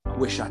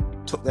wish I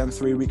took them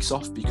 3 weeks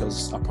off,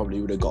 because I probably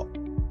would have got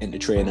into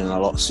training a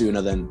lot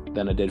sooner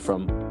than I did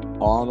from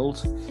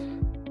Arnold.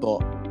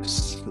 But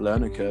it's a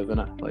learning curve,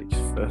 innit? Like,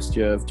 first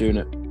year of doing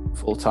it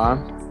full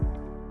time.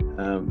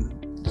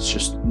 It's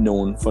just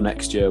knowing for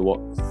next year what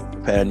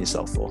preparing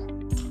yourself for.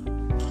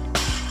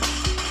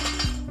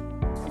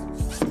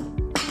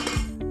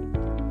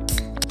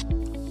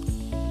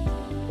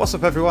 What's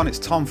up, everyone? It's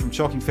Tom from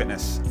Chalking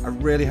Fitness. I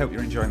really hope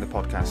you're enjoying the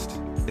podcast.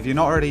 If you're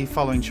not already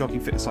following Chalking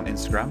Fitness on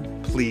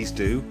Instagram, please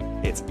do.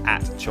 It's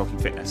at Chalking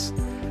Fitness.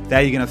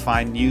 There you're going to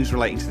find news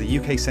relating to the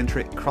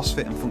UK-centric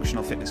CrossFit and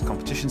functional fitness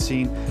competition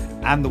scene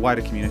and the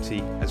wider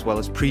community, as well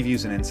as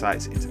previews and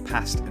insights into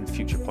past and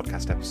future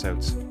podcast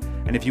episodes.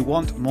 And if you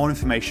want more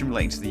information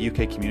relating to the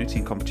UK community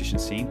and competition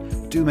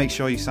scene, do make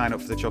sure you sign up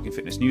for the Chalking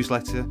Fitness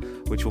newsletter,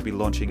 which will be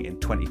launching in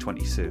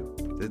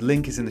 2022. The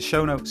link is in the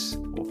show notes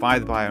or via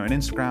the bio on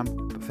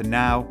Instagram. But for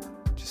now,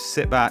 just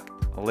sit back,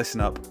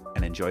 listen up,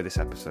 and enjoy this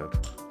episode.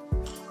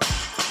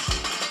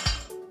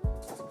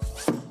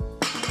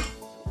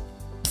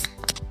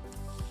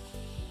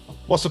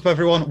 What's up,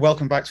 everyone?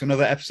 Welcome back to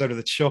another episode of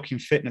the Chalking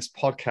Fitness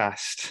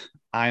podcast.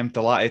 I am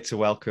delighted to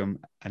welcome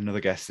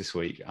another guest this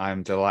week.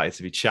 I'm delighted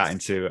to be chatting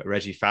to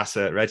Reggie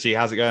Fassett. Reggie,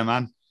 how's it going,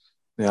 man?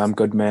 Yeah, I'm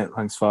good, mate.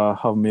 Thanks for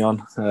having me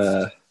on.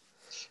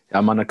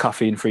 I'm on a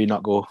caffeine-free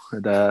not-go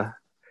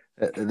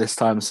at this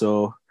time,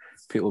 so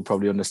people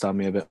probably understand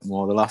me a bit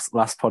more. The last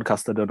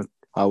podcast I done,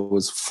 I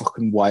was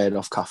fucking wired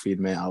off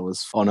caffeine, mate. I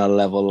was on a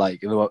level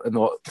like,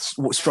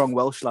 strong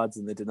Welsh lads,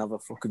 and they didn't have a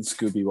fucking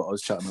Scooby what I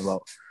was chatting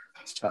about.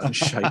 I was chatting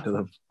shite to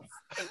them.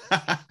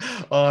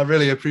 Oh, I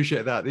really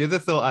appreciate that. The other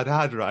thought I'd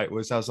had, right,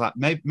 was I was like,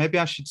 maybe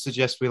I should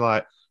suggest we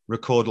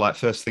record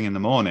first thing in the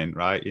morning,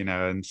 right? You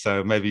know, and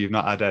so maybe you've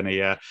not had any,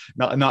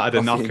 not had a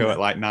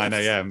knocko at 9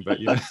 a.m, but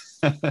you know.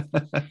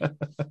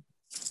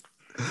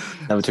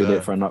 Never too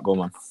late for a not-go,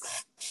 man.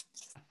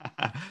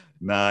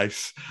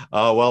 Nice.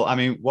 Oh, well, I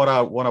mean, what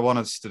I want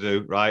us to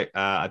do, right?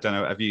 I don't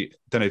know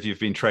if you've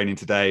been training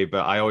today,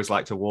 but I always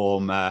like to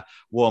warm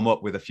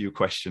up with a few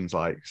questions,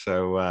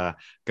 so.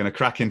 Going to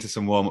crack into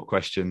some warm up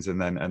questions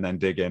and then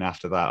dig in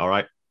after that. All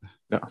right.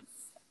 Yeah.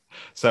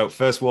 So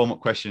first warm up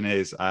question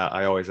is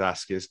I always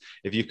ask is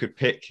if you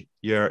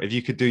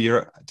could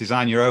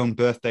design your own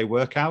birthday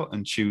workout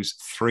and choose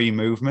 3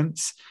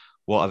 movements,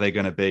 what are they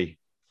going to be?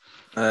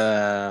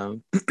 But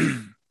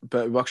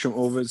box jump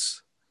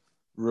overs,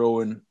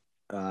 rowing,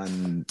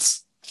 and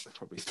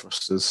probably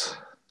thrusters.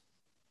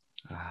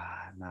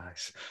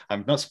 Nice.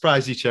 I'm not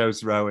surprised you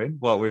chose rowing.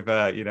 What we've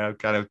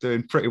kind of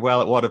doing pretty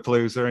well at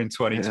Wodapalooza in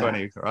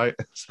 2020, right?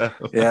 So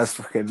yeah, it's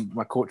fucking.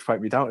 My coach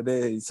piped me down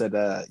today. He said,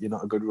 "You're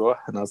not a good rower,"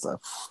 and I was like,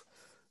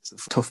 "It's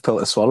a tough pill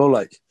to swallow."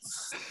 Like,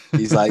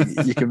 he's like,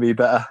 "You can be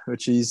better,"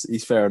 which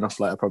he's fair enough.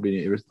 Like, I probably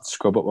need to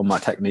scrub up on my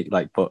technique.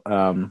 Like, but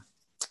yeah,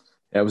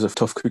 it was a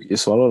tough cookie to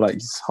swallow. Like,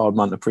 he's a hard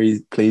man to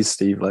please,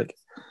 Steve. Like.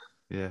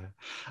 Yeah,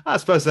 I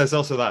suppose there's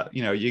also that,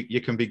 you know,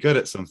 you can be good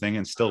at something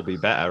and still be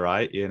better,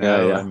 right? You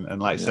know, yeah.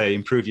 And say,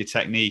 improve your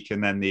technique,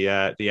 and then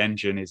the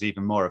engine is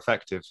even more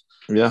effective.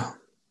 Yeah.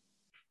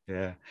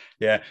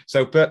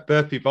 So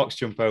burpee box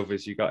jump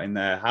overs you got in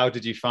there. How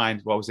did you find?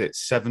 What was it?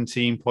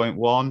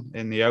 17.1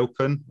 in the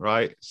open,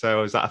 right?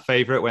 So was that a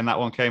favorite when that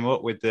one came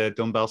up with the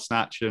dumbbell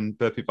snatch and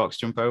burpee box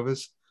jump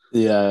overs?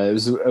 Yeah, it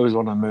was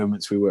one of the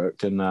moments we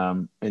worked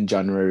in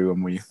January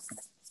when we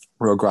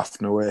were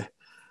grafting away.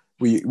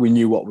 We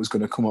knew what was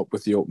going to come up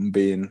with the open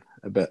being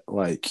a bit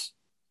like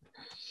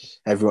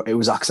everyone. It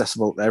was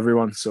accessible to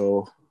everyone,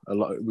 so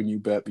we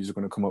knew burpees were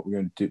going to come up. We were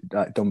going to do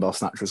that, dumbbell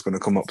snatch was going to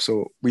come up.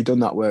 So we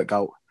done that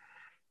workout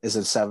as a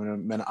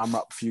 7-minute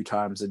AMRAP a few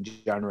times in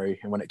January,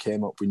 and when it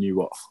came up, we knew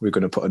what we were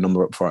going to put a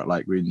number up for it.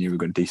 Like, we knew we were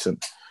going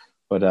decent.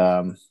 But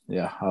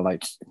yeah, I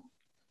like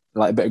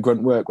a bit of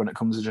grunt work when it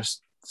comes to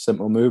just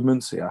simple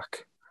movements. Yeah,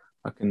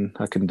 I can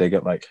dig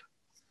it. Like.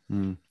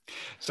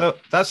 So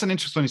that's an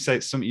interesting one. You say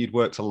it's something you'd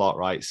worked a lot,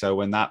 right? So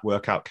when that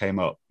workout came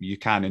up, you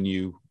kind of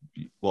knew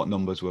what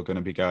numbers were going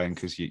to be going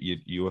because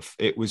you were.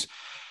 It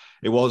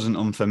wasn't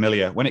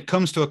unfamiliar. When it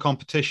comes to a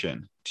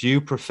competition, do you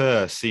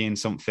prefer seeing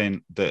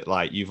something that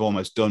like you've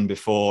almost done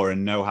before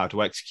and know how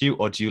to execute,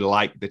 or do you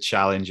like the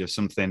challenge of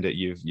something that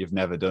you've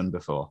never done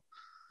before?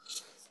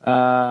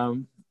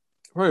 Probably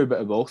a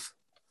bit of both.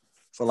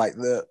 For like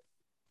the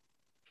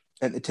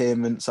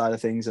entertainment side of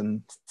things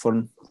and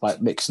fun,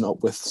 like mixing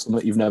up with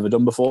something you've never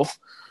done before,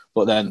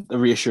 but then the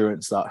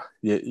reassurance that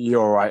you're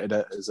all right at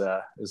it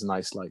is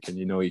nice. Like, and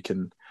you know you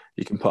can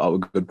put out a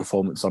good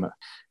performance on it.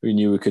 We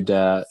knew we could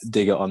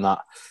dig it on that.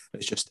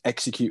 It's just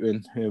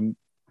executing. The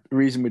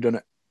reason we done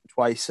it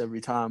twice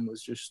every time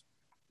was just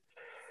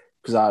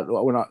because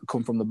when I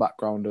come from the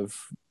background of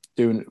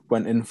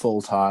went in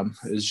full time,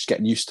 it was just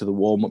getting used to the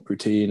warm up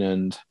routine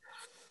and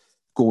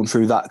going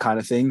through that kind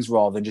of things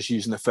rather than just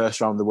using the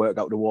first round of the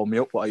workout to warm me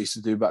up, what I used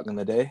to do back in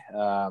the day.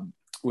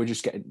 We're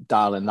just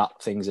dialing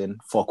that things in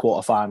for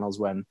quarterfinals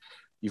when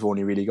you've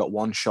only really got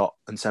one shot,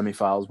 and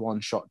semi-finals one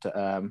shot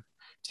to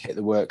hit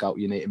the workout.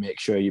 You need to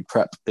make sure your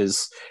prep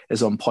is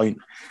on point.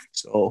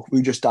 So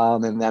we just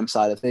dialing in them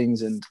side of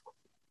things, and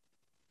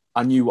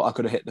I knew what I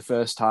could have hit the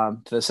first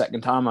time. To the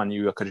second time, I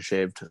knew I could have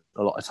shaved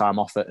a lot of time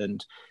off it.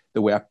 And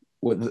the way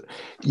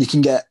you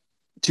can get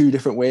two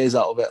different ways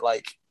out of it.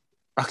 Like,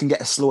 I can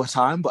get a slower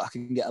time, but I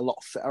can get a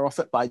lot fitter off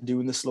it by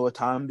doing the slower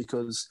time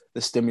because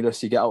the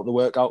stimulus you get out of the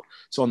workout.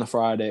 So on the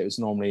Friday, it was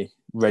normally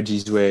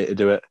Reggie's way to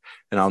do it,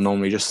 and I'll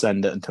normally just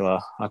send it until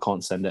I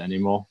can't send it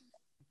anymore.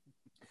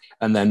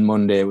 And then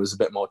Monday was a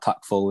bit more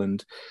tactful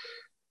and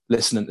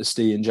listening to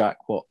Steve and Jack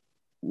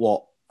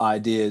what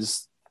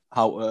ideas,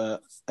 how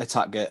to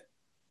attack it.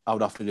 I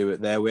would have to do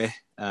it their way,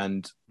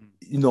 and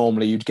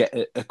normally you'd get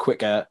a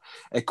quicker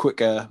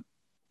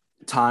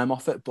time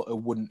off it, but it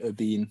wouldn't have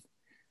been.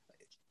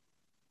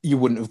 You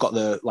wouldn't have got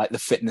the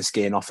fitness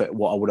gain off it.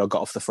 What I would have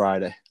got off the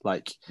Friday,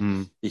 like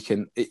you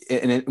can,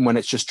 when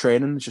it's just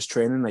training.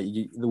 Like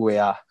the way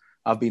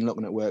I've been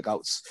looking at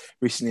workouts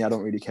recently, I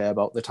don't really care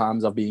about the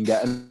times I've been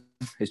getting.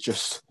 It's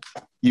just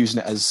using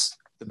it as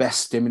the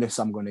best stimulus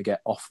I'm going to get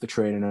off the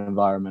training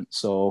environment.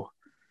 So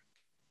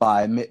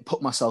by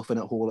put myself in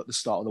a hole at the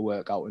start of the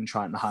workout and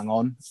trying to hang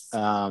on,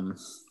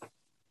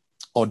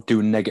 or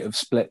doing negative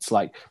splits,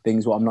 like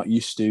things what I'm not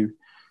used to,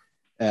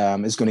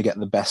 is going to get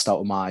the best out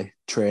of my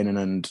training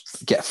and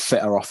get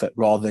fitter off it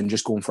rather than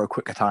just going for a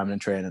quicker time in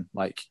training.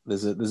 Like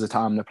there's a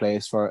time and a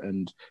place for it,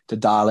 and to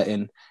dial it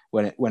in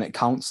when it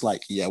counts.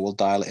 Like, yeah, we'll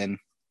dial it in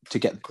to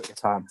get the quicker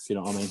time, if you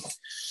know what I mean.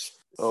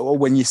 Or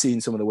when you're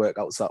seeing some of the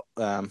workouts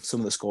that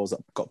some of the scores that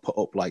got put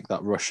up, like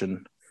that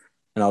Russian,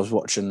 and I was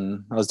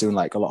doing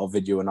like a lot of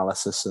video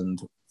analysis, and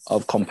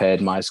I've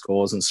compared my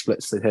scores and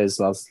splits to his.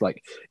 So I was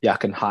like, yeah,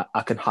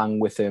 I can hang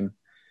with him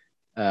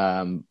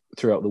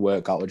throughout the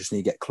workout. I just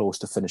need to get close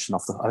to finishing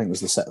off I think it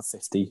was the set of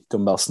 50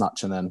 dumbbell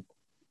snatch, and then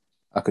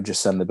I could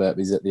just send the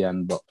burpees at the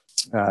end. But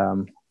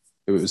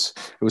it was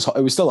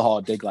still a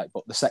hard dig, like,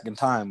 but the second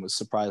time was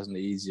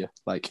surprisingly easier.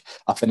 Like,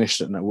 I finished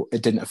it and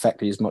it didn't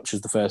affect me as much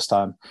as the first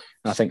time,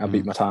 and I think I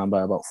beat my time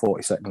by about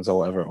 40 seconds or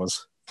whatever it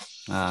was.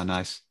 Ah,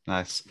 nice.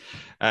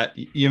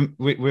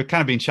 We're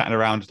kind of been chatting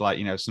around, like,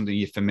 something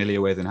you're familiar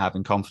with and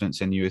having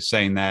confidence in. You were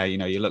saying there,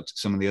 you looked at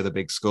some of the other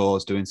big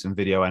scores, doing some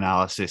video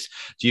analysis.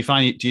 Do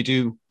you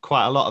do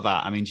quite a lot of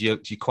that? I mean, do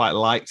you quite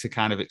like to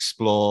kind of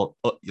explore,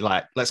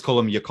 like, let's call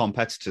them your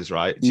competitors,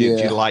 right? Do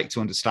you like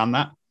to understand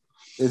that?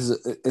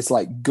 It's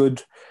like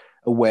good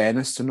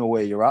awareness to know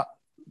where you're at,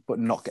 but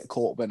not get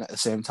caught up in it at the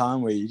same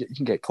time, where you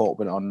can get caught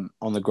up in it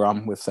on the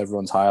gram with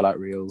everyone's highlight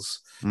reels.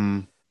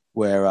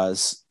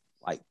 Whereas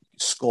like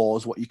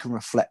scores, what you can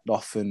reflect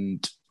off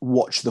and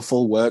watch the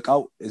full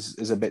workout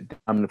is a bit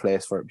damn the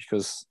place for it,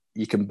 because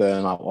you can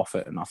burn out off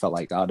it. And I felt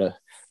like I had a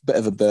bit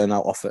of a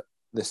burnout off it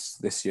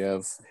this year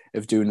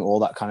of doing all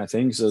that kind of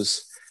thing,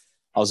 because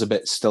I was a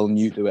bit still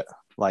new to it.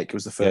 Like, it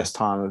was the first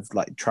time of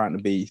like trying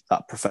to be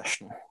that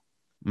professional.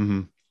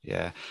 Mm-hmm.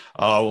 Yeah.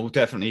 Oh, well,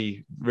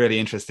 definitely really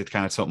interested to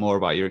kind of talk more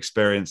about your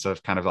experience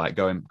of kind of like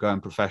going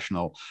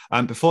professional.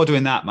 Before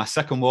doing that, my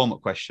second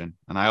warm-up question,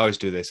 and I always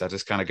do this, I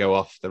just kind of go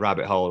off the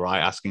rabbit hole, right,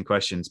 asking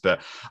questions,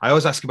 but I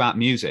always ask about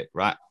music,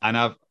 right? And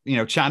I've,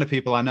 chatting to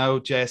people, I know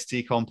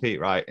JST compete,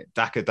 right?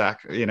 Daka,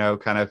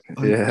 kind of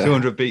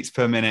 200 beats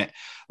per minute.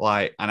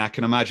 Like, and I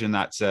can imagine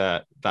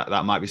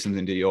that might be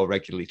something that you're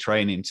regularly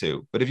training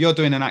to. But if you're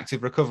doing an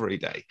active recovery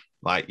day,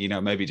 like,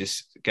 maybe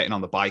just getting on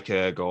the bike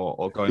erg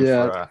or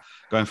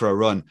going for a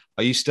run,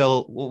 are you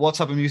still, what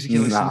type of music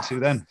you listen to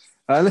then?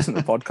 I listen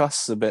to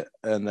podcasts a bit,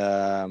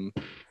 and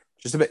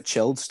just a bit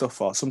chilled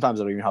stuff. Or sometimes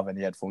I don't even have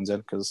any headphones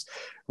in, because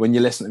when you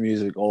listen to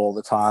music all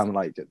the time,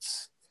 like,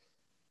 it's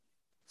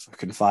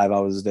fucking 5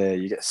 hours a day,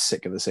 you get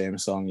sick of the same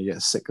song, you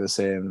get sick of the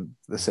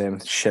same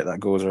shit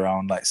that goes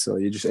around. Like, so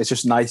it's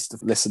just nice to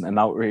listen and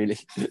out, really.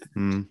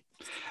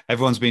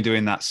 Everyone's been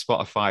doing that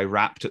Spotify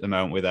Wrapped at the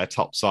moment with their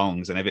top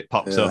songs, and if it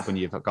pops up and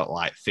you've got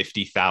like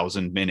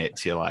 50,000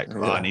 minutes, you're like,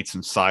 I need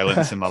some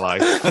silence in my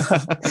life.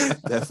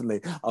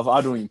 Definitely.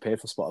 I don't even pay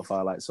for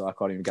Spotify, like, so I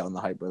can't even get on the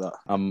hype with that.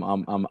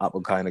 I'm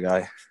Apple kind of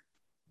guy.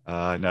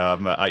 No,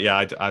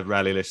 I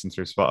rarely listen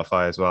through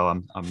Spotify as well.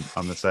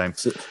 I'm the same.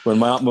 So when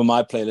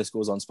my playlist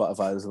goes on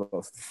Spotify, there's about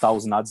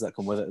 1,000 ads that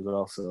come with it as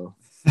well. So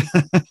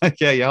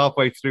yeah, you're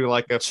halfway through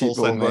like a full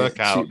send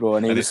workout. Cheap, bro.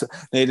 I need a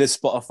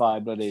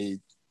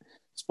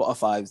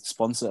Spotify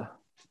sponsor.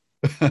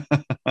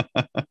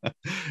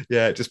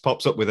 Yeah, it just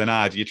pops up with an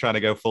ad. You're trying to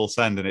go full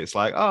send, and it's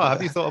like, oh,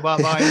 have you thought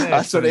about buying this?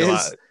 That's what it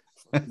is.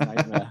 Like,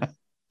 nightmare.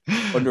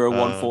 Under a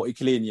 140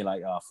 clean, you're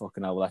like, oh,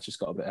 fucking hell, well, that just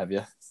got a bit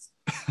heavier.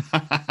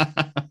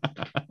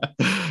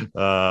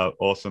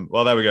 Awesome.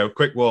 Well, there we go.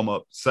 Quick warm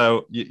up.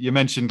 So you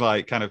mentioned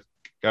like kind of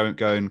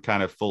going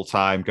kind of full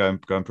time,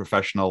 going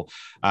professional.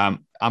 I'm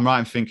right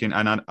in thinking,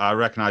 and I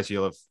recognize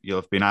you'll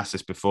have been asked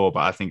this before, but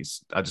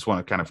I just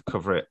want to kind of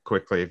cover it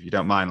quickly, if you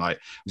don't mind. Like,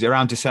 was it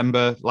around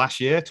December last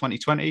year,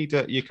 2020,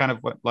 that you kind of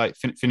like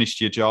finished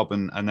your job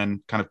and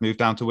then kind of moved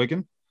down to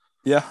Wigan?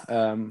 Yeah.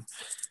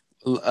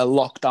 A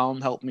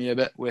lockdown helped me a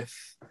bit with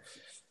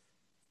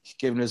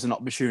giving us an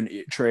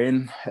opportunity to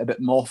train a bit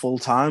more full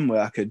time,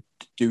 where I could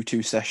do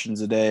 2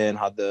 sessions a day and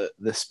had the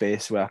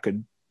space where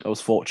I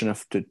was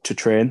fortunate to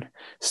train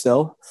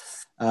still.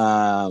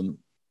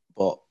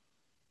 But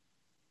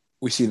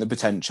we seen the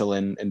potential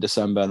in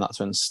December, and that's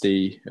when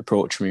Steve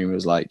approached me and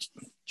was like,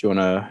 "Do you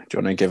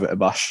wanna give it a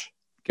bash?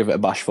 Give it a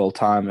bash full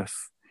time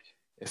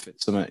if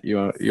it's something you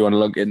want to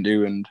look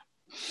into." And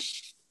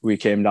we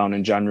came down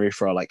in January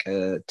for like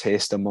a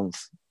taster month,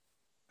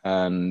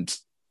 and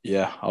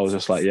yeah, I was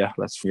just like, yeah,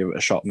 let's give it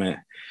a shot, mate.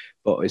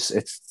 But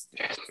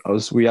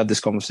we had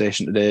this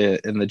conversation today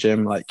in the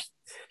gym. Like,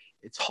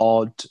 it's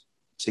hard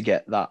to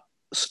get that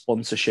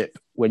sponsorship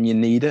when you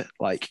need it.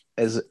 Like,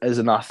 as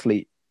an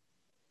athlete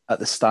at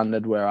the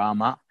standard where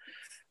I'm at,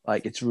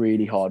 like, it's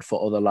really hard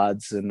for other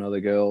lads and other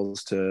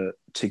girls to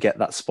get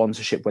that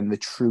sponsorship when they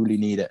truly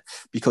need it.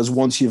 Because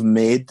once you've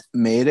made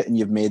it and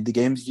you've made the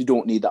games, you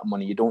don't need that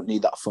money, you don't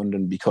need that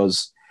funding,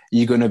 because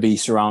you're going to be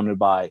surrounded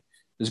by,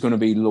 there's going to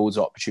be loads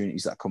of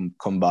opportunities that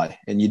come by,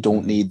 and you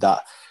don't need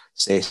that,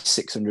 say,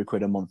 600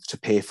 quid a month to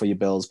pay for your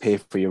bills, pay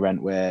for your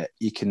rent, where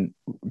you can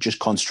just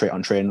concentrate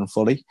on training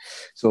fully.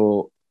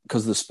 So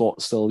because the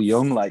sport's still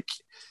young, like,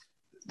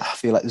 I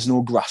feel like there's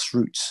no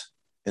grassroots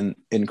in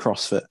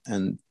CrossFit,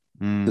 and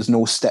there's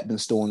no stepping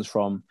stones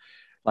from,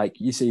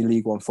 like, you see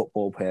League One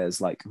football players,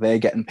 like, they're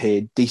getting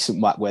paid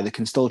decent whack where they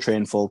can still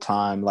train full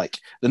time. Like,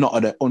 they're not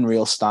at an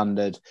unreal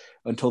standard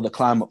until they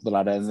climb up the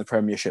ladder in the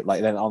Premiership.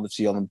 Like, then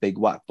obviously on a big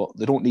whack, but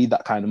they don't need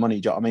that kind of money.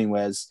 Do you know what I mean?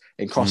 Whereas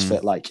in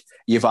CrossFit, like,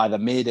 you've either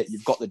made it,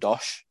 you've got the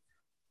dosh,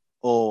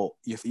 or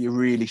you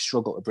really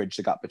struggle to bridge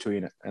the gap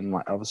between it. And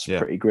like, I was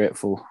pretty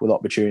grateful with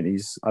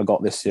opportunities I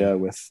got this year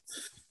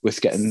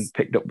with getting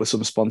picked up with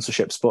some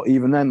sponsorships. But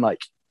even then,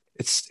 like,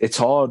 it's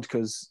hard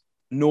because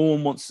no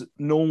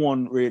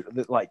one really,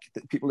 like,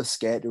 people are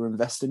scared to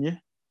invest in you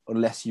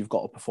unless you've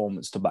got a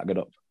performance to back it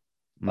up.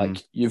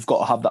 Like, you've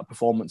got to have that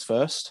performance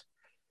first,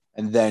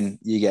 and then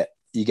you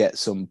get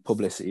some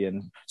publicity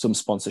and some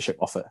sponsorship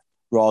off it,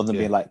 rather than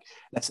being like,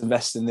 let's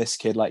invest in this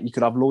kid. Like, you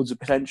could have loads of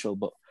potential,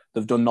 but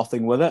they've done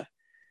nothing with it.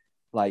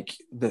 Like,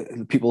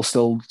 the people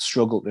still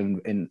struggle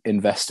in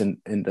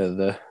investing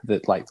into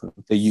the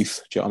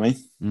youth. Do you know what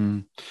I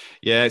mean?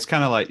 Yeah, it's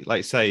kind of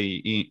like say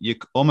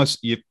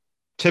you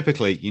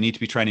typically you need to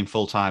be training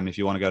full time if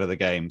you want to go to the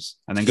games,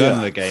 and then going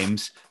to the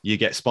games, you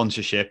get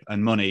sponsorship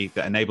and money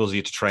that enables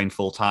you to train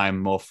full time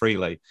more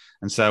freely.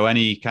 And so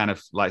any kind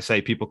of, like,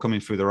 say, people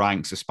coming through the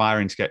ranks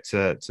aspiring to get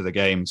to the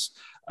games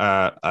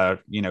are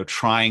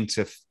trying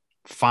to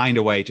find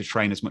a way to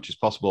train as much as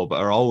possible, but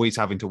are always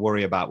having to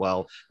worry about,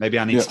 well, maybe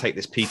I need to take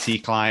this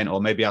PT client,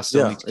 or maybe I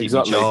still need to keep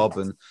my job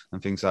and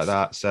things like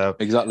that. So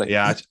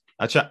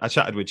I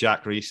chatted with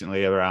Jack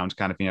recently around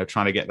kind of,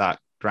 trying to get that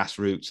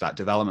grassroots, that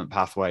development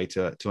pathway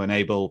to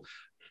enable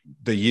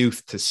the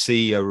youth to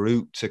see a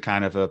route to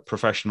kind of a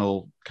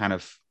professional kind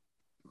of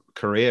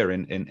career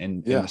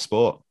in the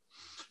sport.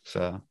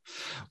 So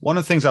one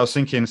of the things I was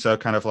thinking, so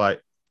kind of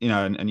like,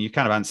 and you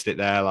kind of answered it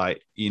there,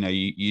 like,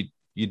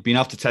 you'd been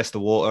able to test the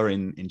water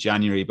in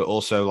January, but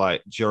also,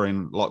 like,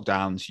 during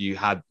lockdowns, you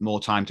had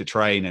more time to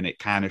train, and it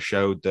kind of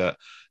showed that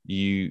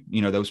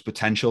there was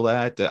potential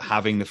there, that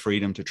having the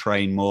freedom to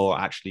train more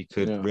actually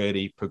could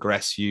really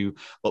progress you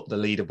up the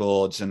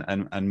leaderboards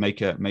and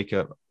make a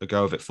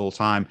go of it full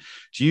time.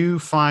 Do you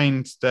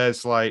find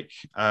there's like,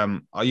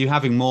 are you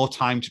having more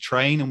time to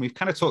train? And we've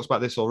kind of talked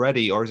about this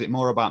already, or is it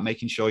more about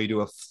making sure you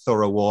do a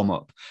thorough warm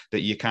up,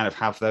 that you kind of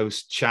have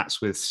those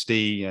chats with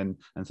Steve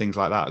and things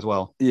like that as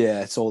well?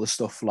 Yeah, it's all the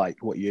stuff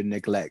like what you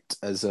neglect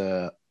as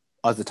the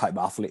type of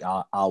athlete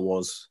I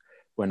was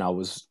when I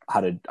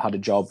had a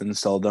job and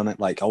still done it.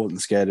 Like, I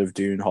wasn't scared of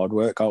doing hard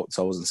workouts.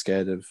 I wasn't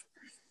scared of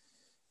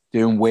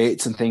doing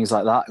weights and things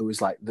like that. It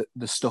was like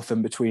the stuff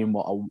in between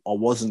what I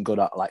wasn't good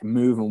at, like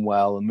moving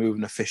well and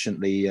moving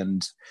efficiently,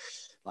 and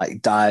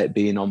like diet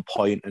being on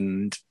point,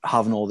 and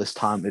having all this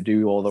time to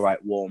do all the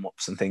right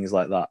warm-ups and things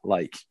like that.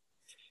 Like,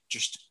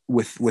 just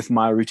with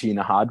my routine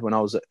I had when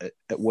I was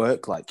at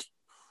work, like,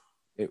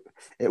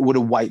 it would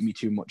have wiped me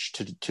too much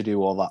to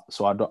do all that.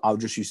 So I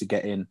just used to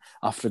get in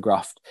after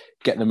graft,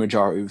 get the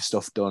majority of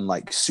stuff done,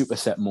 like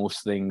superset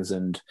most things,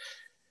 and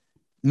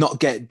not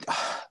get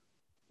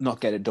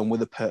it done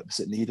with the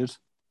purpose it needed,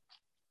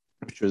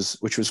 which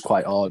was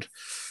quite odd.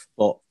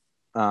 But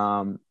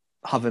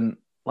having,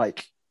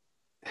 like,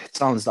 it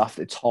sounds daft,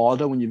 it's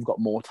harder when you've got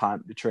more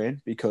time to train,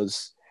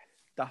 because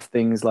daft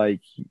things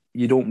like,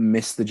 you don't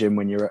miss the gym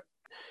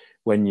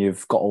when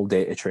you've got all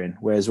day to train.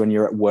 Whereas when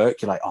you're at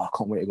work, you're like, oh, I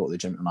can't wait to go to the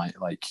gym tonight.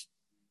 Like,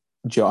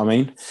 do you know what I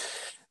mean?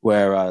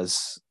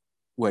 Whereas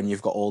when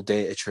you've got all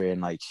day to train,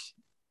 like,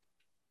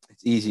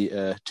 it's easy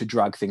to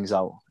drag things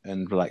out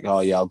and be like,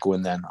 oh yeah, I'll go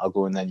in then.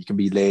 You can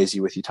be lazy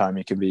with your time.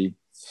 You can be,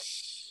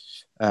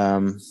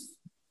 and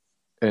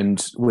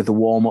with the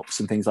warm-ups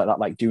and things like that,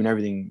 like, doing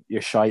everything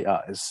you're shite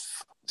at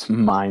it's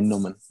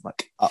mind-numbing,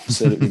 like,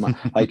 absolutely.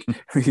 Like,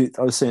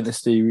 I was saying to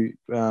Steve,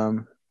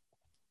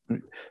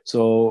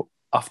 so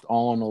after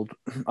Arnold,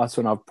 that's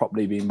when I've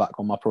probably been back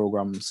on my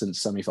program since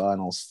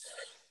semi-finals.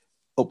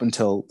 Up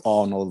until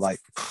Arnold, like,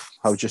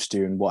 I was just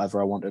doing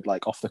whatever I wanted,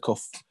 like, off the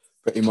cuff,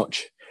 pretty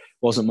much.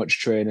 Wasn't much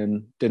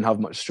training, didn't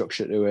have much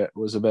structure to it,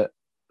 was a bit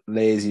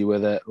lazy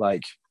with it.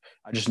 Like,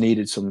 I just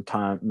needed some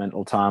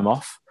mental time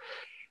off.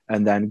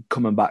 And then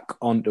coming back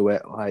onto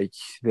it, like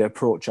the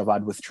approach I've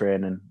had with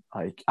training,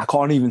 like I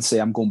can't even say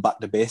I'm going back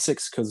to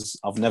basics because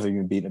I've never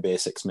even been to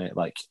basics, mate.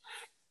 Like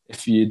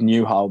if you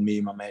knew how me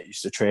and my mate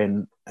used to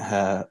train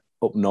up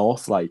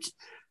north, like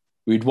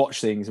we'd watch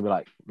things and be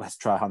like, let's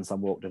try a handstand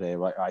walk today,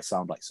 right? I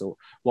sound like, so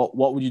what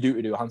would you do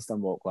to do a handstand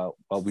walk? Well,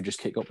 we just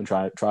kick up and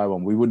try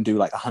one. We wouldn't do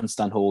like a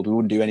handstand hold. We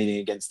wouldn't do anything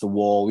against the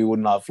wall. We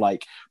wouldn't have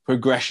like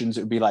progressions.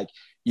 It would be like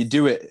you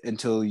do it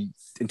until you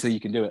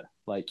can do it.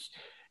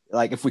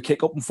 Like if we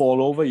kick up and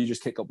fall over, you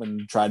just kick up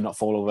and try and not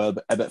fall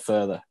over a bit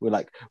further. We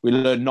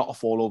learned not to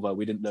fall over.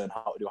 We didn't learn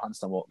how to do a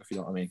handstand walk, if you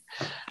know what I mean.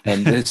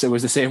 And it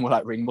was the same with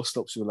like ring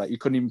muscle ups. We were like, you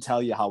couldn't even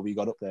tell you how we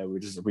got up there. We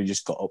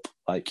just got up.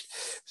 Like,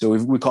 so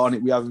we can't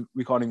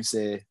even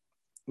say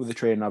with the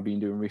training I've been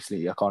doing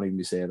recently, I can't even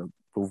be saying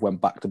we've went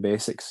back to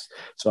basics.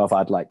 So I've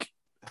had like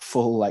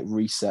full like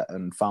reset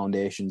and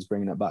foundations,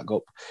 bringing it back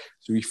up.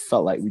 So we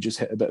felt like we just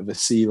hit a bit of a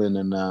ceiling,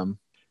 and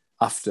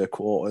after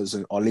quarters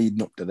or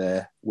leading up to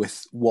there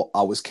with what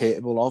I was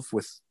capable of,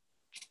 with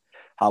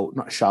how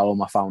not shallow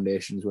my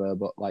foundations were,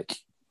 but like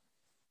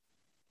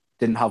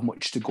didn't have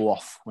much to go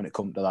off when it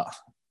come to that.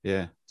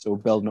 Yeah. So we're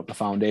building up the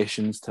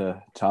foundations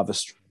to have a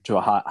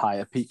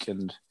higher peak,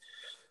 and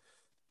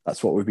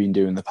that's what we've been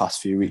doing the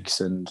past few weeks,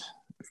 and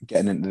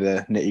getting into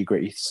the nitty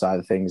gritty side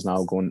of things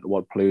now, going to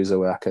Wadapalooza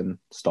where I can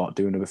start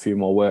doing a few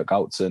more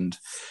workouts and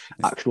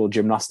actual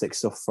gymnastic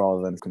stuff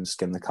rather than can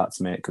skin the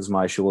cats, mate, because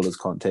my shoulders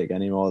can't take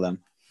any more of them.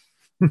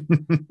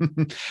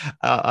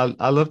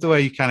 I love the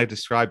way you kind of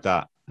describe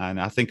that. And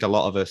I think a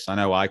lot of us, I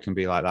know I can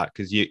be like that,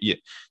 because you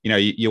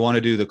want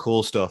to do the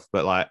cool stuff,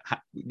 but like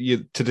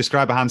to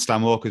describe a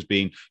handstand walk as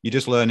being, you're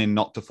just learning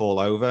not to fall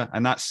over.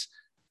 And that's,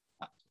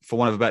 for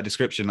one of a better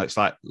description, it's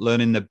like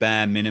learning the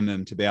bare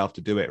minimum to be able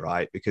to do it,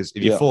 right? Because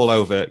if you fall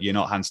over, you're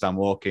not handstand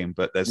walking.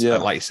 But there's,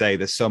 like you say,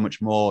 there's so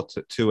much more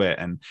to it.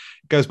 And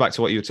it goes back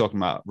to what you were talking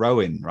about,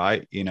 rowing,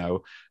 right?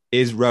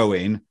 Is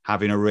rowing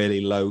having a really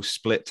low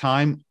split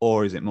time,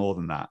 or is it more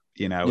than that?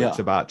 It's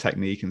about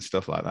technique and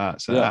stuff like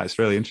that. So it's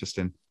really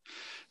interesting.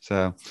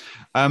 So,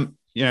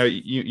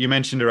 you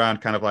mentioned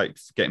around kind of like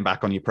getting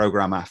back on your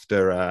program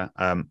after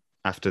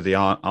the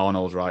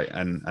Arnold, right?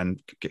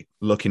 And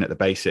looking at the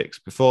basics.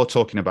 Before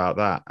talking about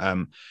that,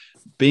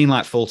 being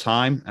like full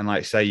time and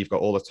like say you've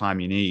got all the time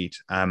you need,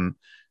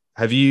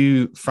 have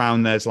you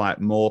found there's like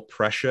more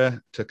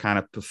pressure to kind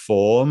of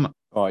perform?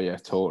 Oh yeah,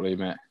 totally,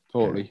 mate,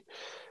 totally.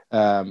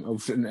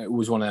 It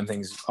was one of them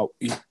things.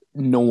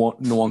 No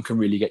one can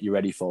really get you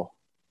ready for.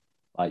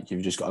 Like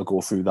you've just got to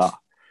go through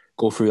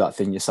that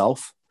thing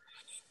yourself.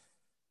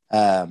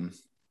 But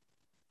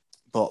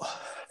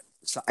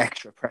it's that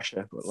extra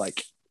pressure. But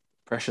like,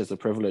 pressure is a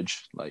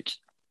privilege. Like,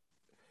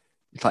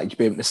 it's like you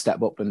be able to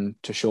step up and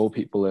to show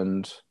people,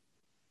 and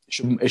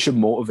it should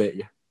motivate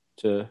you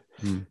to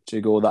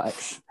go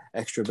that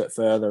extra bit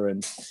further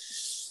and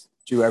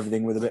do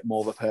everything with a bit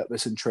more of a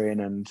purpose and train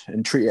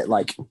and treat it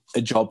like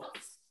a job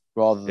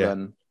rather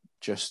than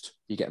just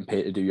you getting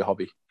paid to do your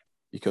hobby,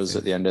 because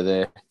at the end of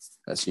the day,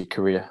 that's your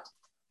career.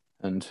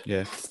 And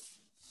it's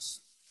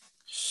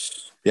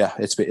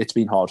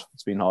been hard.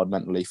 It's been hard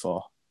mentally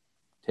for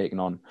taking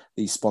on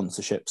these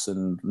sponsorships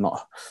and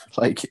not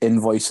like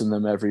invoicing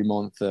them every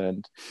month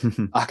and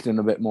acting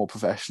a bit more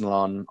professional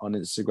on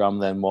Instagram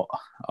than what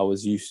I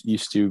was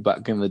used to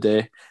back in the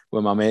day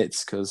with my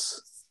mates,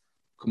 because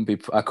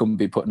I couldn't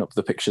be putting up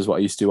the pictures what I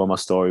used to do on my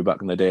story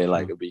back in the day.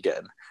 Like, it'd be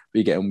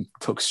getting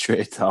took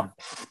straight down.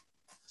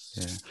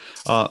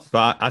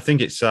 But I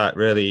think it's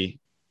really,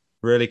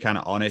 really kind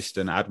of honest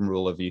and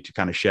admirable of you to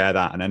kind of share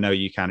that. And I know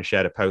you kind of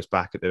shared a post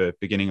back at the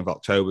beginning of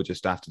October,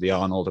 just after the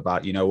Arnold,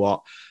 about,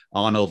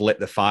 Arnold lit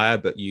the fire,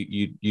 but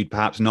you'd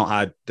perhaps not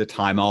had the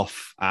time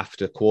off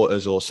after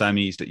quarters or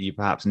semis that you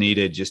perhaps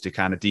needed just to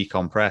kind of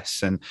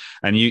decompress. And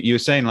you were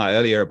saying like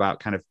earlier about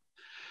kind of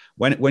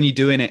when you're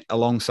doing it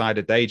alongside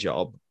a day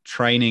job,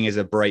 training is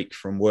a break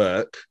from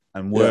work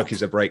and work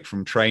is a break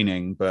from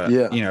training. But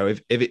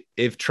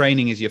if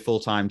training is your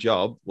full-time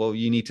job, well,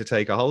 you need to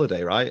take a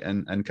holiday, right?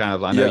 And kind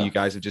of, I know you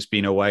guys have just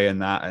been away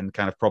and that, and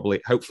kind of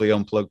hopefully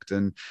unplugged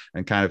and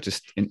kind of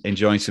just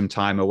enjoying some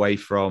time away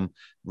from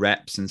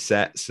reps and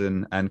sets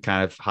and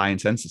kind of high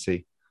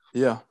intensity.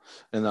 Yeah,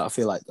 and I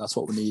feel like that's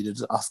what we needed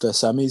after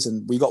semis,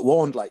 and we got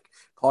warned. Like,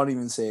 can't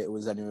even say it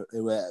was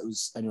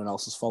anyone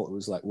else's fault. It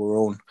was like our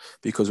own,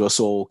 because we're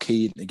so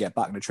keen to get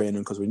back into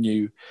training, because we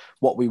knew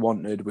what we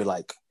wanted. We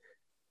like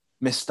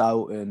missed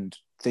out and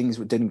things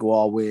didn't go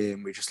our way,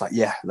 and we just like,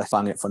 let's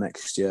plan it for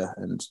next year.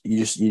 And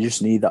you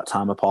just need that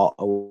time apart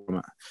from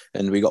it.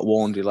 And we got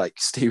warned. Like,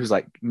 Steve was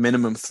like,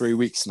 minimum 3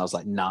 weeks, and I was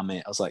like, nah,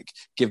 mate. I was like,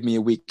 give me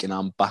a week and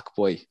I'm back,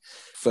 boy.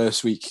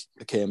 First week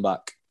I came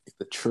back,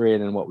 the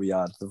training, what we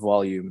had, the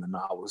volume, and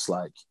I was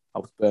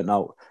burnt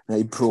out. And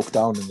he broke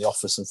down in the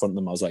office in front of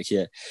them. I was like,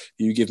 if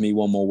you give me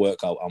one more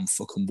workout, I'm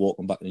fucking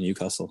walking back to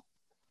Newcastle.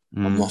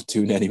 I'm not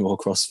doing any more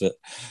CrossFit.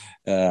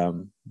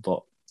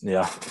 But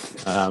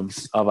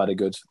I've had a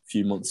good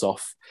few months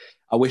off.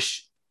 I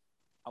wish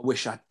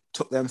I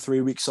took them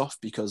 3 weeks off,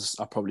 because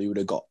I probably would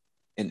have got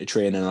into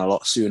training a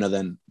lot sooner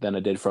than I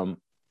did from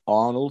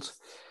Arnold.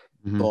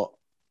 Mm-hmm. but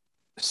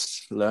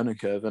it's a learning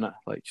curve, isn't it?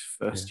 Like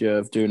first Yeah. year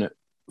of doing it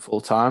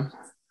full time.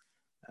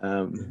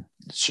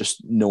 It's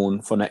just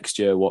knowing for next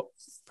year what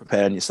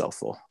preparing yourself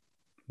for.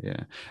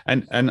 Yeah,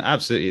 and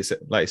absolutely, it's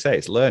like I say,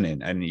 it's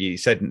learning. And you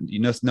said,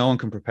 no one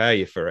can prepare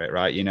you for it,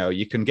 right?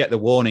 You can get the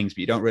warnings, but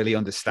you don't really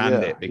understand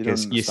it, You don't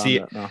because understand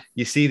it, no.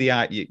 you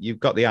see you've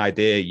got the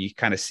idea, you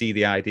kind of see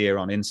the idea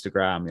on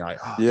Instagram. You're like,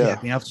 oh yeah,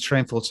 being able to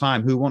train full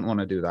time, who wouldn't want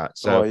to do that?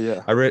 So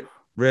I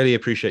really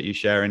appreciate you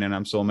sharing, and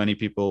I'm sure many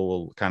people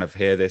will kind of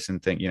hear this and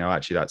think,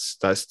 actually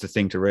that's the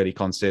thing to really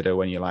consider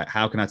when you're like,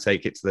 how can I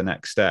take it to the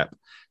next step?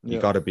 You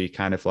got to be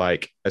kind of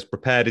like as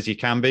prepared as you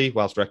can be,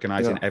 whilst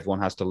recognizing everyone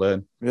has to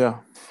learn.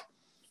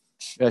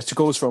 It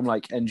goes from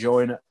like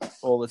enjoying it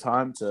all the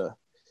time to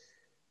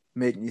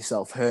making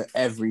yourself hurt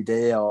every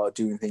day or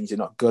doing things you're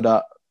not good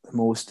at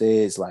most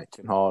days, like,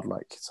 and hard.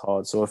 Like, it's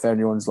hard. So if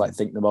anyone's like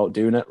thinking about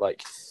doing it,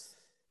 like,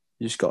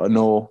 you just got to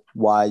know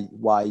why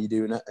you're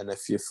doing it. And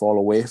if you fall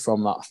away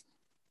from that,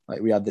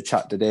 like we had the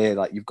chat today,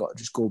 like you've got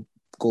to just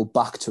go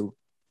back to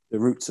the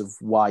roots of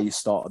why you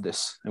started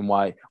this and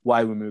why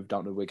we moved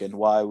down to Wigan,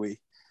 why we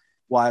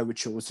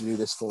chose to do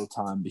this full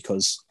time,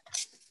 because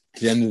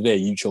at the end of the day,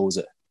 you chose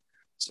it.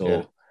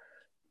 So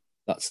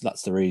that's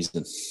the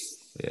reason.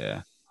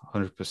 Yeah,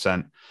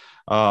 100%.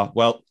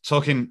 Well,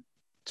 talking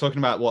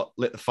about what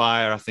lit the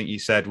fire, I think you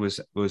said was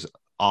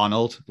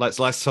Arnold.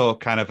 Let's talk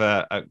kind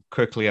of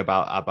quickly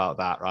about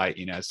that, right?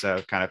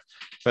 So kind of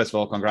first of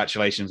all,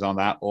 congratulations on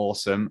that.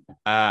 Awesome.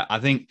 I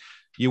think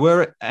you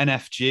were at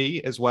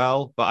NFG as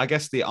well, but I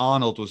guess the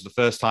Arnold was the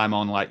first time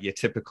on like your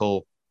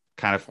typical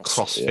kind of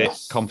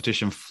CrossFit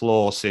competition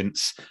floor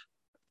since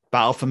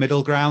Battle for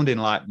Middle Ground in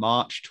like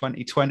March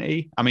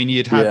 2020. I mean,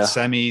 you'd had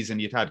semis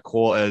and you'd had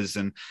quarters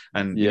and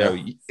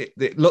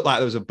it looked like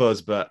there was a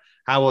buzz, but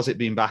how was it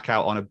being back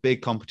out on a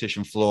big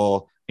competition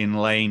floor in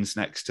lanes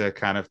next to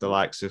kind of the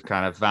likes of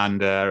kind of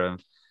Vander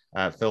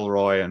and Phil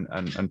Roy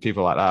and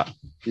people like that?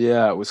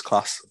 Yeah, it was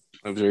class.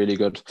 It was really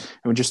good.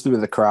 And just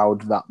with the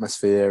crowd, the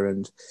atmosphere,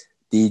 and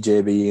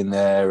DJ being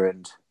there,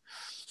 and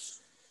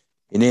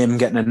your name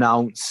getting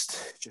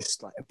announced,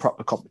 just like a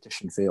proper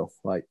competition feel.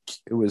 Like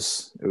it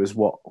was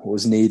what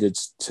was needed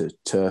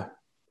to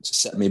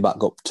set me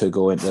back up to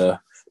go into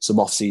some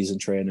off-season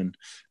training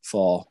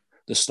for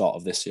the start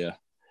of this year.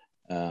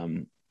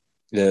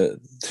 The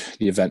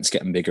event's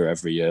getting bigger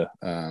every year.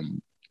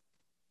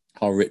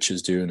 How Rich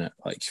is doing it,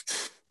 like,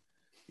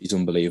 he's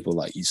unbelievable.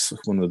 Like, he's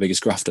one of the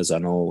biggest grafters I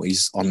know.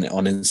 He's on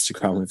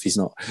Instagram if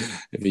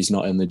he's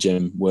not in the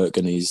gym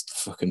working, he's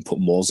fucking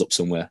putting walls up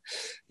somewhere.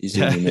 He's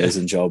doing an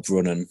amazing job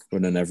running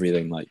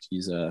everything. Like,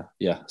 he's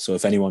So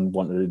if anyone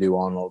wanted to do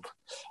Arnold,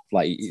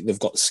 like, they've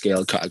got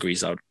scale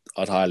categories, I'd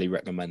highly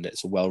recommend it.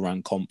 It's a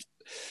well-run comp.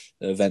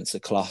 The events are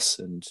class,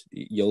 and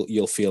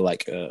you'll feel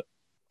like a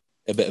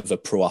bit of a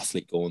pro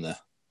athlete going there,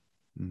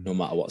 no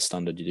matter what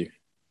standard you do.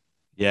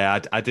 Yeah,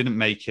 I didn't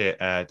make it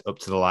up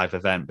to the live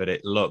event, but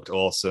it looked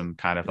awesome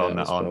kind of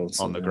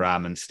on the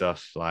gram and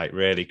stuff. Like,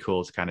 really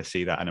cool to kind of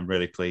see that. And I'm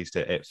really pleased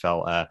it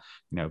felt,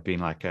 being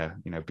like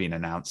being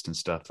announced and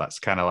stuff. That's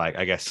kind of like,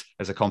 I guess,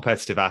 as a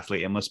competitive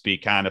athlete, it must be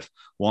kind of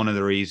one of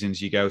the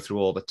reasons you go through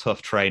all the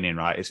tough training,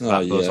 right? Is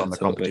that buzz on the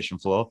competition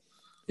floor.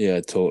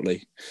 Yeah,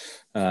 totally.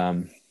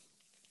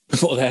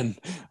 But then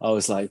I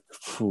was like,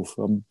 I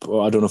don't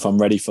know if I'm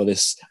ready for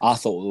this. I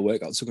thought the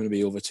workouts were going to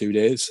be over 2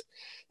 days.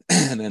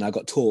 And then I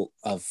got told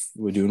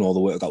we're doing all the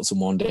workouts in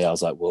one day. I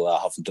was like, well,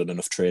 I haven't done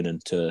enough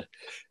training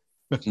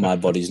my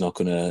body's not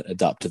going to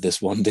adapt to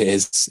this one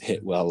day's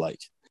hit well.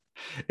 Like,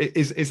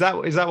 is that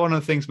one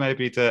of the things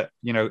maybe to,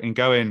 in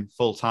going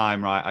full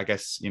time, right? I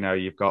guess,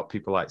 you've got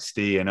people like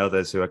Steve and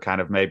others who are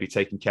kind of maybe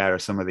taking care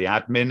of some of the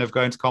admin of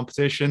going to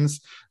competitions,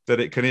 that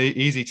it can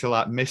easy to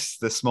like miss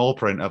the small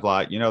print of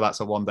like, that's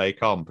a 1 day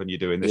comp and you're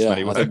doing this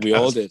many workouts. I think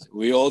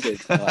we all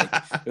did. Like,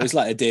 it was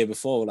like a day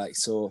before, like,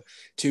 so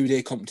 2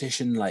 day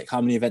competition, like how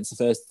many events the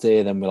first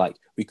day? Then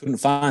we couldn't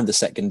find the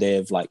second day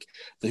of like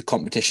the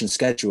competition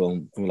schedule.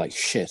 And we're like,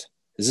 shit,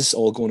 is this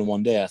all going in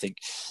 1 day? I think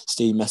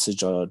Steve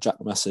messaged or Jack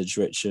messaged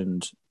Rich,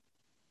 and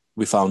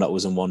we found out it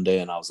was in 1 day.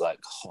 And I was like,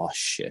 oh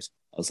shit.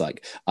 I was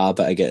like, I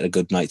better get a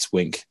good night's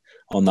wink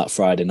on that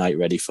Friday night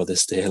ready for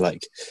this day,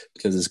 like,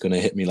 because it's going to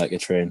hit me like a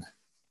train.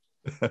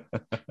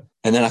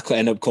 And then I could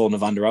end up calling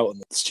Evander out on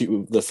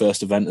the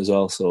first event as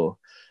well. So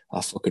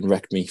I fucking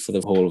wrecked me for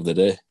the whole of the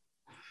day.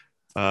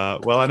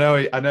 Well, I know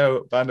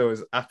Evander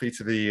was happy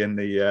to be in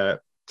the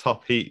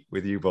top heat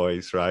with you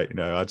boys, right?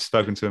 I'd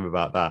spoken to him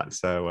about that.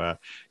 So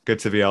good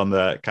to be on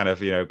the kind of,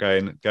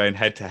 going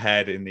head to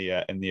head in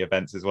the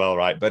events as well,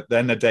 right? But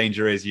then the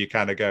danger is you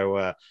kind of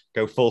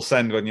go full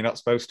send when you're not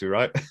supposed to,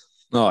 right?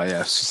 Oh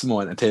yeah, it's just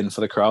more entertaining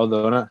for the crowd,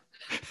 though, isn't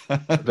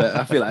it? But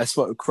I feel like that's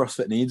what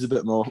CrossFit needs a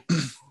bit more.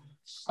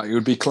 Like, it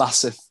would be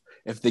class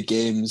if the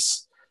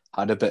games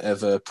had a bit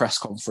of a press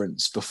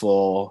conference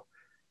before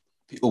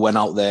people went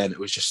out there, and it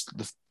was just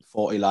the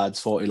 40 lads,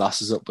 40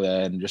 lasses up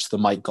there, and just the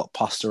mic got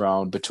passed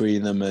around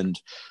between them, and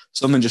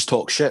someone just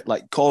talk shit,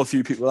 like call a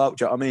few people out.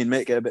 Do you know what I mean?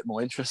 Make it a bit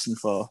more interesting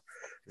for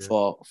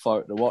for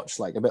it to watch,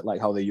 like a bit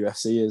like how the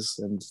UFC is.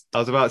 And I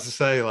was about to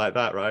say like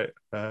that, right?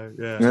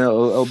 yeah,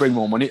 it'll bring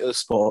more money to the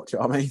sport. Do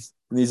you know what I mean?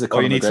 And these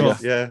are you need McGregor.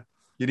 someone,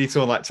 you need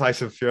someone like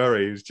Tyson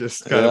Fury, who's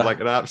just kind of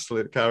like an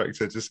absolute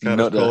character, just kind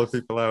of calling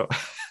people out.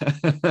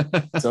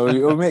 So we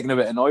were making a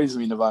bit of noise,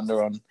 me and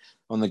Evander,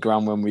 on the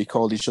ground when we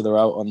called each other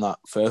out on that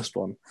first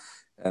one,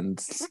 and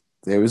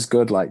it was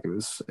good. Like it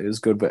was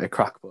good bit of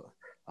crack, but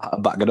I had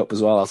to back it up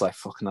as well. I was like,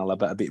 fucking hell, I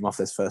better beat him off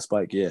this first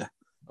bike. Yeah.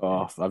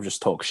 Oh, I've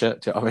just talked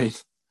shit. Do you know what I mean?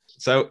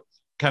 So,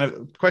 kind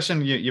of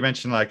question you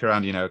mentioned, like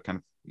around,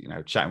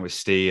 chatting with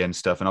Steve and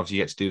stuff, and obviously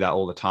you get to do that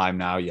all the time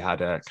now. You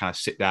had a kind of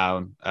sit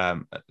down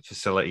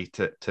facility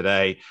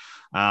today.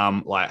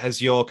 Like,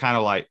 has your kind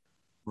of like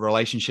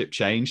relationship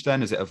changed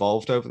then? Has it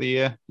evolved over the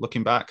year,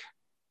 looking back?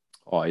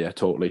 Oh yeah,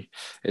 totally.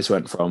 It's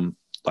went from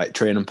like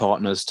training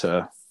partners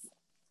to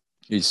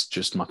he's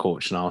just my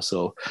coach now.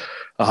 So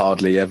I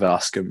hardly ever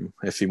ask him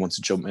if he wants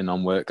to jump in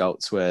on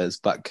workouts. Whereas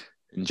back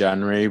in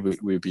January,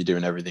 we'd be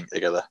doing everything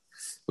together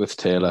with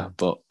Taylor.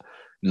 But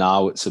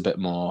now it's a bit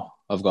more,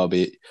 I've got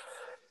to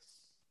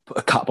put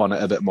a cap on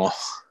it a bit more.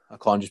 I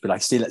can't just be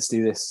like, Steve, let's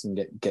do this and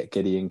get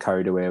giddy and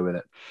carried away with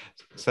it.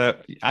 So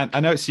I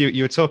noticed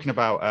you were talking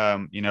about,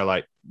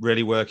 like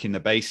really working the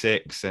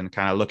basics and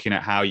kind of looking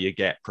at how you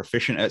get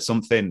proficient at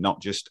something,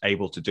 not just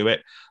able to do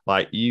it.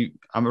 Like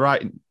I'm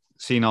right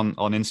seen on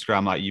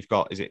Instagram, like you've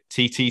got, is it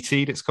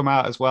TTT that's come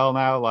out as well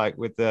now, like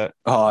with the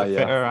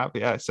Fitter app?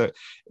 Yeah. So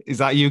is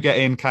that you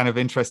getting kind of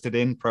interested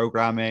in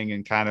programming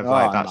and kind of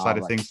side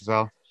of things as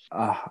well?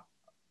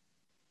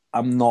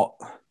 I'm not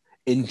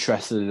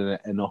interested in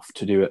it enough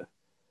to do it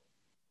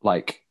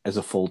like as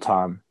a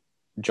full-time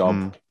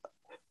job,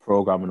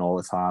 programming all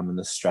the time and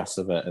the stress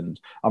of it. And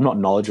I'm not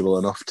knowledgeable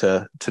enough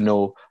to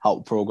know how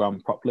to program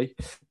properly.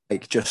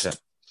 Like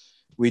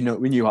we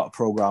knew how to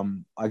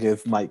program. I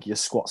gave Mike your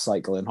squat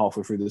cycle, and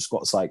halfway through the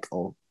squat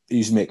cycle, he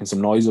was making some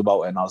noise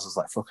about it, and I was just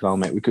like, "Fucking hell,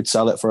 mate! We could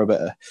sell it for a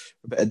bit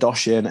of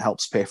dosh here, and it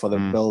helps pay for the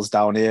bills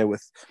down here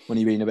with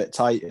money being a bit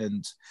tight."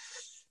 And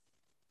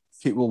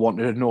people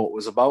wanted to know what it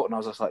was about, and I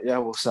was just like, "Yeah,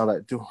 we'll sell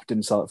it."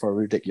 Didn't sell it for a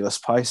ridiculous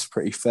price,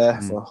 pretty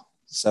fair for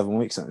 7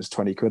 weeks, and it was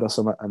 20 quid or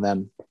something. And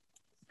then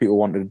people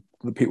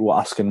were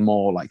asking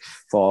more, like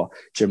for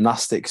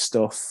gymnastics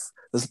stuff.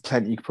 There's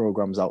plenty of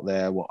programs out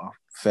there what are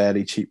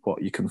fairly cheap,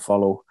 what you can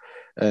follow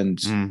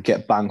and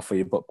get bang for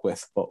your buck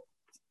with, but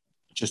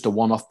just a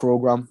one-off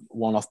program,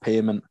 one-off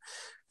payment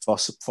for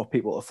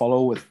people to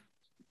follow with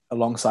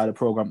alongside a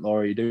program they're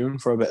already doing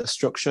for a bit of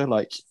structure,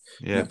 like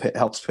it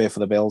helps pay for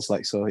the bills,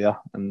 like so. Yeah,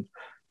 and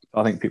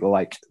I think people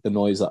like the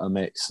noise that I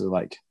make, so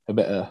like a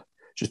bit of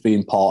just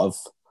being part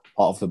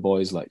of the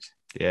boys, like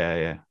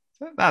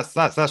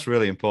that's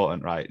really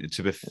important, right?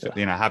 To be,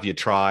 have your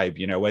tribe,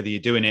 whether you're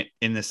doing it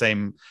in the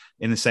same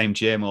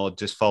gym or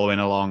just following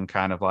along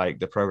kind of like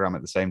the program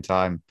at the same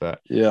time.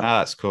 But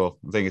that's cool.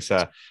 I think it's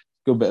a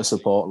good bit of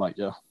support, like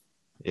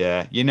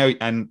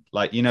and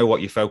like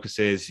what your focus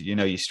is,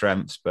 your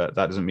strengths, but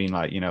that doesn't mean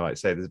like like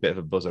say there's a bit of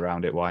a buzz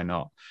around it. Why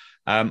not?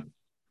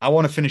 I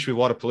want to finish with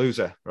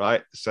Wodapalooza,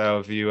 right?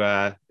 So if you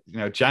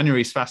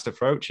January's fast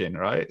approaching,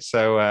 right?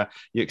 So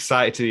you're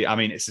excited to, I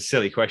mean, it's a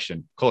silly question.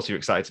 Of course you're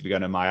excited to be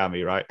going to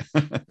Miami, right?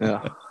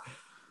 Yeah.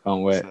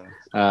 Can't wait.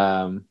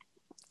 I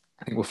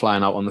think we're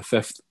flying out on the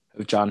 5th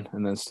of Jan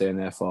and then staying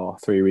there for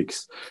 3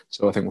 weeks.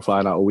 So I think we're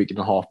flying out a week and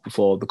a half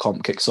before the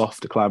comp kicks off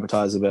to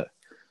acclimatise a bit,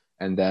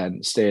 and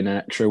then staying an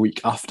extra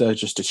week after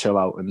just to chill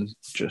out and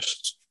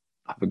just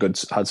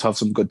have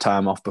some good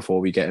time off before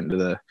we get into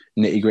the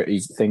nitty gritty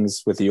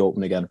things with the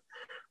Open again.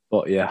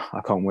 But yeah, I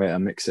can't wait to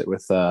mix it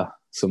with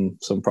some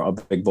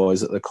proper big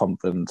boys at the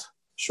comp and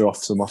show off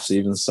some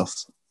off-season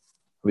stuff.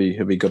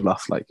 It'll be good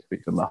laugh,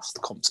 The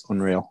comp's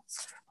unreal.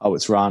 How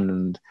it's run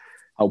and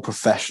how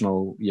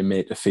professional you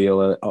make the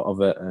feel out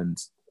of it, and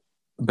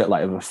a bit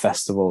like of a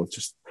festival.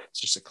 It's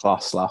just a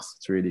class laugh.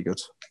 It's really good.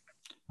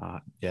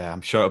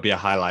 I'm sure it'll be a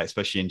highlight,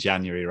 especially in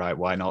January, right?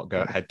 Why not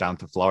head down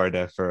to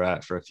Florida for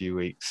a few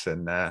weeks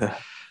and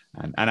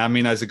I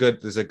mean, there's a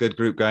good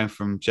group going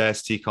from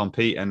JST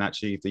Compete and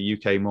actually the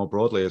UK more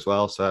broadly as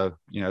well. So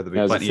there'll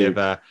be plenty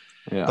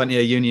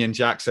of Union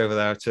Jacks over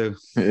there too.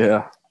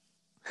 Yeah,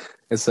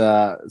 it's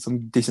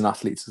some decent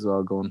athletes as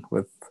well going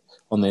with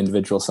on the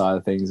individual side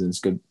of things, and it's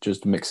good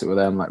just to mix it with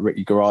them. Like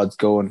Ricky Garard's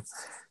going.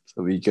 So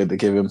it'll be good to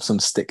give him some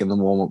stick in the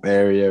warm-up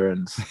area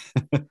and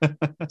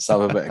just have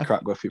a bit of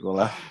crack with people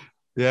there.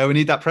 Yeah, we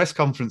need that press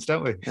conference,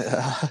 don't we?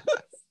 Yeah.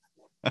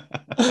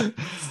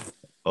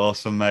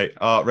 Awesome, mate.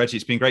 Reggie,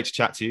 it's been great to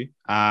chat to you.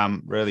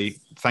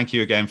 Really, thank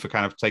you again for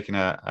kind of taking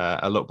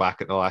a look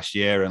back at the last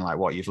year and like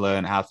what you've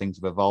learned, how things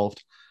have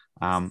evolved.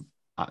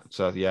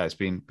 So yeah, it's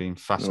been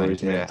fascinating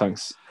to hear.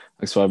 Thanks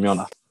for having me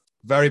on.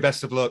 Very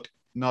best of luck.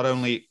 Not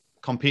only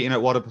competing at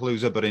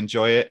Wodapalooza, but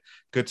enjoy it.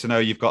 Good to know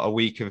you've got a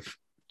week of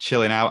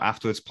chilling out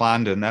afterwards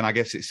planned, and then I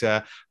guess it's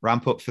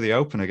ramp up for the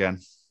Open again.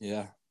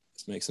 Yeah,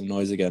 let's make some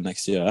noise again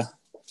next year.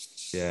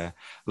 Yeah,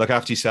 look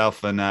after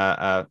yourself, and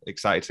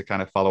excited to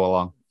kind of follow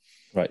along.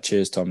 Right,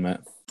 cheers, Tom, mate.